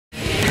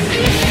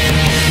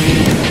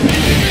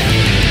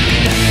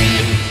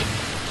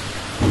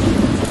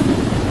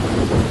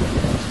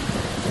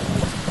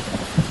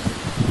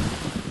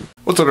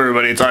What's up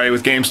everybody, it's Auddy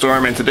with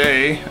GameStorm, and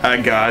today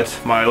I got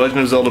my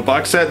Legend of Zelda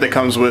box set that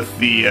comes with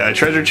the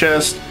treasure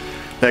chest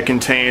that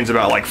contains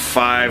about like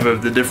 5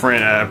 of the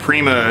different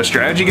Prima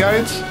strategy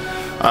guides.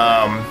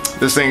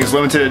 This thing is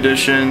limited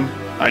edition.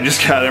 I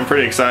just got it, I'm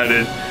pretty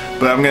excited,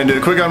 but I'm going to do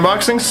a quick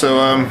unboxing,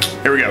 so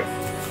here we go.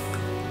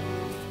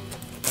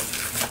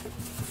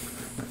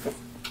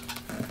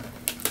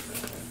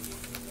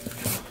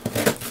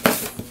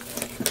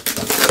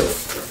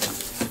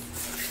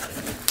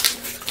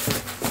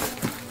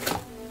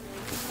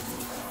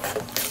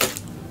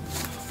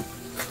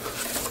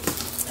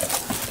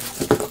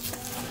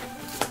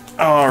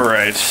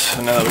 Alright,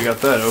 so now that we got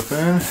that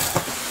open,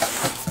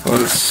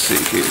 let's see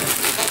here.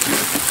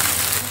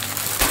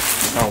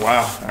 Oh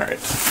wow, alright.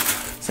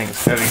 This thing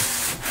is heavy.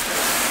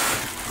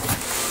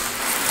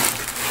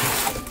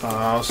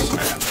 Oh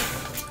snap.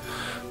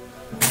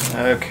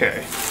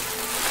 Okay.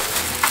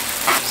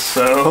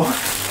 So,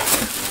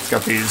 it's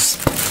got these,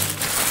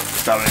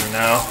 I don't even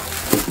know,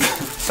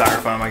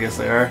 styrofoam I guess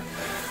they are.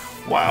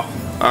 Wow.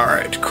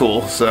 Alright,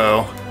 cool.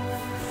 So,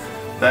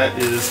 that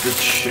is the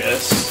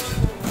chest.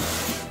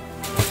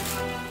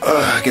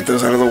 Get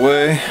those out of the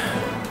way.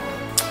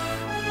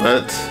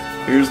 But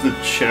here's the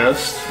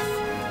chest.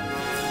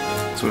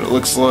 That's what it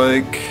looks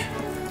like.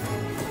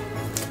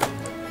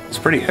 It's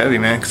pretty heavy,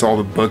 man, because all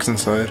the books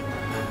inside.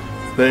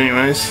 But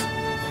anyways,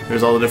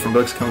 there's all the different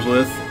books it comes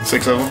with.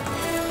 6 of them.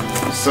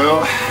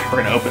 So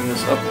we're gonna open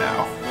this up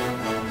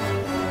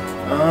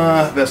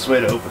now. Best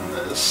way to open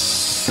this.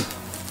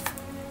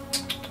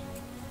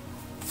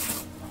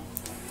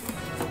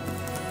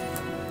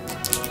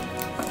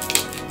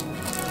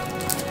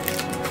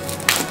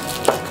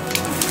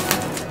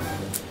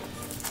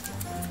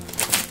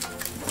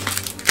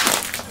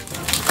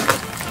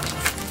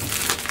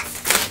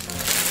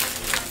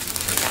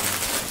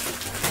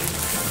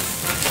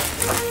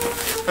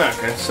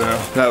 Okay, so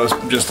that was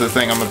just the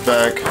thing on the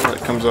back that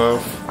comes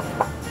off.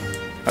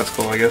 That's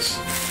cool, I guess.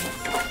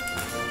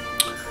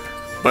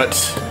 But,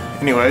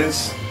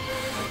 anyways,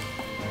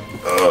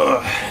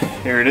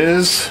 here it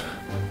is.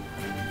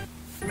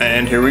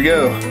 And here we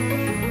go.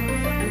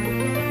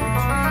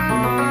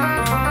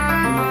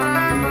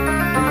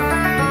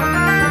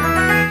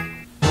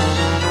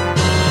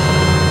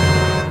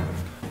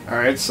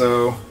 Alright,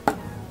 so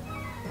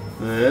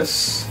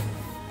this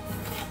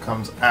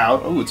comes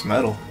out. Oh, it's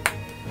metal.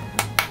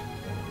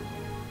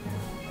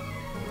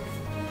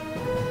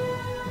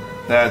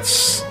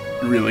 That's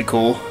really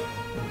cool.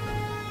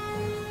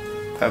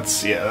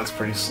 That's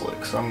pretty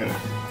slick. So I'm gonna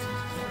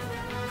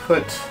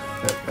put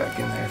that back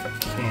in there if I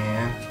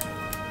can.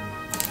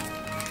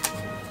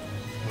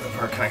 That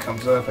part kind of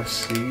comes up, I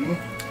see.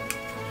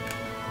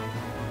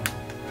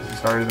 This is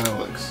harder than it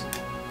looks.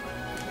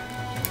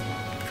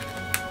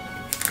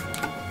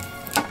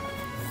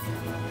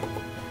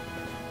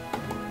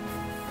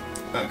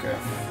 Okay.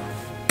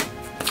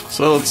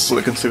 So let's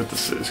look and see what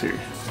this is here.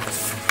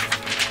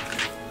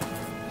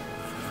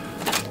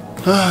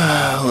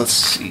 Let's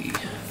see.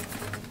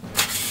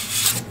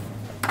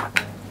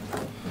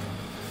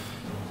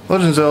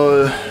 Legend of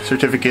Zelda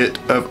Certificate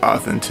of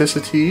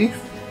Authenticity,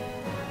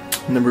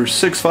 number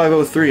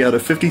 6503 out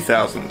of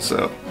 50,000.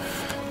 So,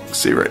 let's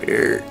see right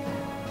here.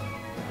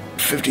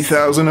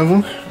 50,000 of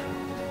them.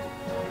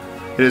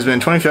 It has been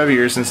 25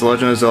 years since The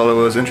Legend of Zelda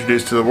was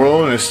introduced to the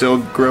world and is still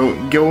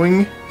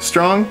going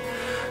strong.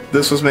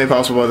 This was made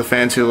possible by the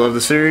fans who love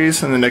the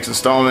series, and the next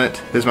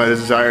installment is my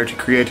desire to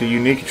create a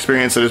unique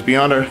experience that is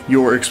beyond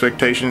your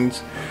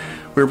expectations.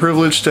 We're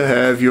privileged to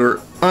have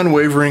your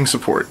unwavering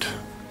support.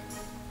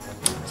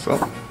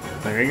 So,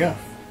 there you go.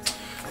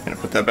 I'm gonna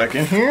put that back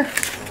in here.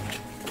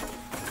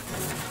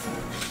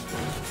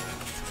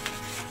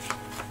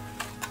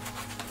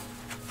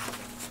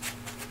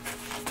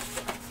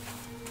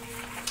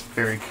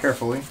 Very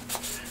carefully.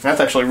 And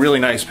that's actually really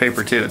nice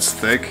paper too, it's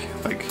thick,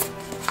 like,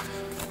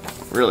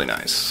 really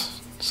nice.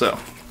 So,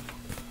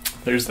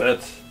 there's that.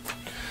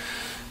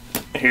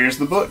 Here's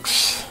the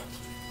books.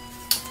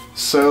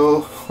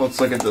 So,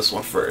 let's look at this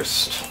one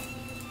first.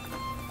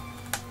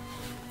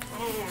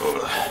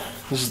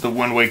 This is the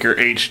Wind Waker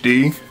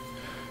HD,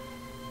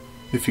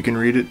 if you can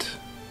read it.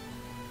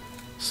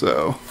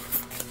 So,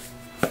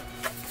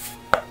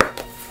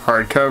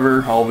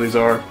 hardcover, all of these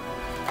are.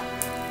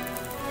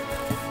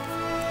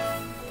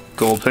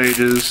 Gold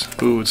pages.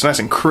 Ooh, it's nice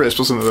and crisp,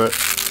 listen to that.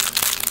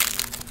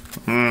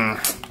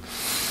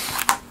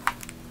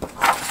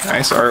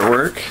 Nice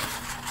artwork.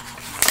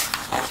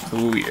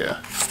 Ooh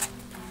yeah.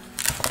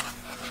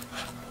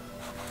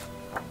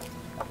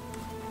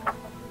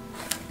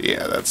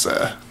 Yeah,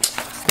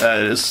 that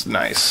is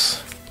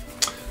nice.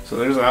 So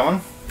there's that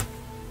one.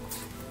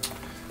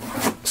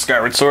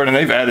 Skyward Sword, and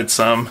they've added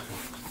some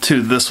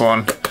to this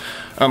one,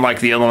 unlike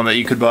the other one that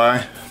you could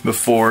buy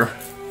before.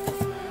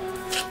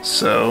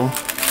 So,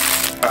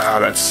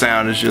 that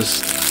sound is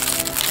just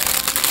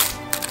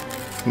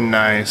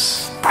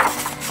nice.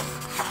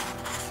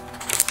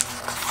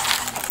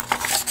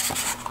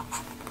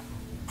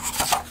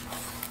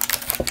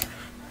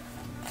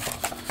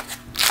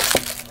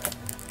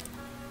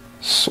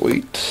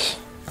 Sweet.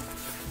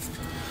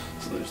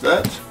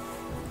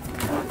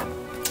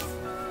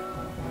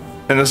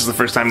 and this is the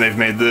first time they've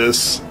made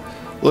this.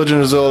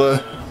 Legend of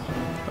Zelda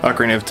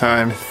Ocarina of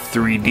Time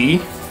 3D.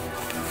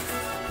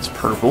 It's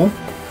purple.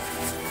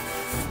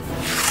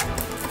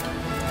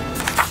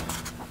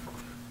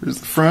 Here's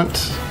the front.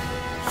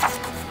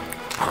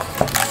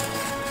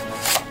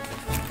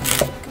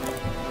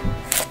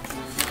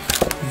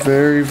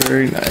 Very,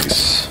 very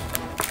nice.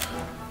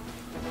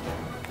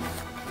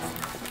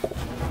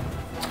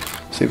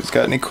 See if it's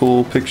got any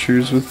cool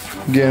pictures with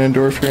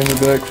Ganondorf here in the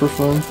back for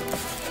fun.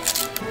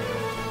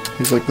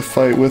 He's like the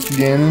fight with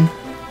Ganon.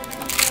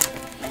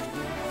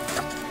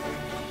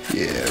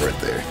 Yeah, right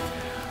there.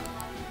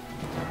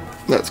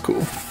 That's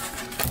cool.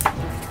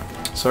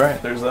 So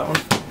alright, there's that one.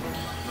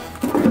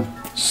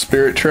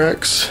 Spirit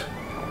tracks,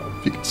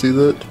 if you can see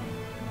that.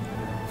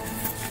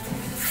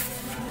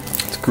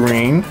 It's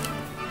green.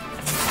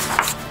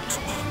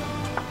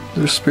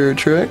 There's spirit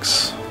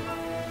tracks.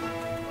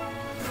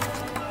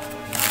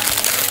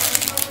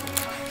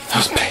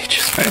 Those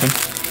pages, man.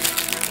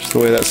 Just the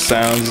way that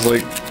sounds is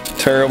like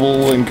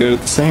terrible and good at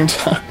the same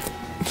time.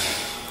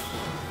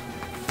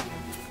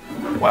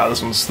 Wow,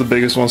 this one's the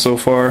biggest one so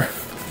far.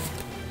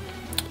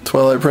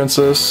 Twilight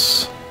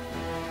Princess.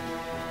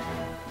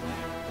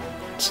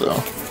 So,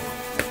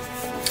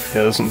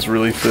 yeah, this one's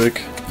really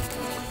thick.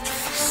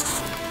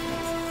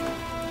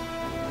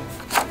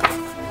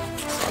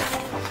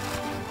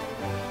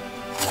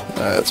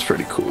 That's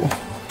pretty cool.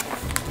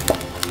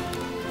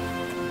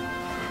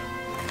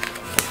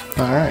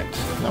 Alright,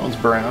 that one's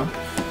brown.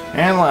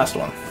 And last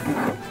one.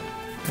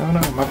 Oh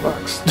no, my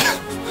box.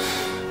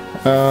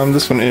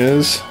 This one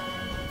is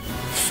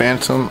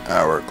Phantom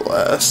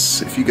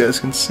Hourglass. If you guys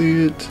can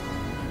see it.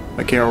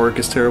 My camera work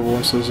is terrible,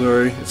 I'm so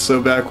sorry. It's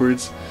so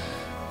backwards.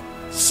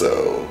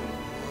 So,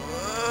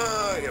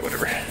 yeah,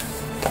 whatever.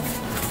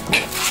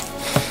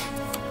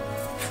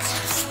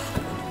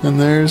 And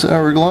there's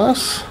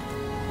Hourglass.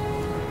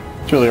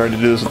 It's really hard to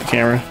do this with the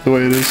camera the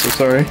way it is, so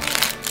sorry.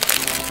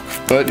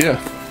 But yeah.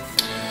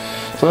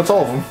 So that's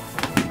all of them.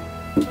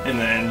 And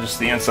then just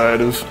the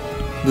inside of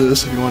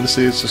this, if you want to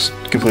see, it's just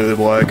completely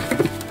black.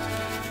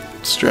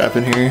 Strap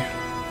in here.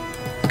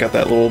 Got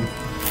that little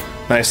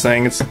nice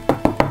thing. It's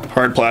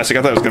hard plastic.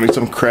 I thought it was gonna be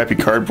some crappy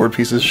cardboard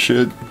piece of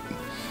shit.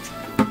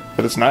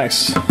 But it's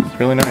nice. It's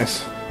really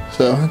nice.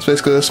 So it's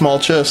basically a small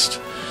chest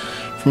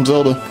from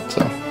Zelda.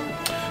 So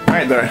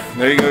alright,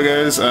 there you go,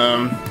 guys.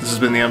 This has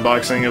been the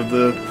unboxing of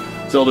the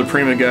Zelda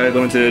Prima Guide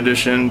Limited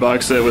Edition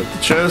box set with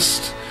the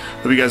chest.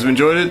 Hope you guys have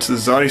enjoyed it. This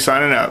is Auddy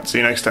signing out. See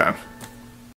you next time.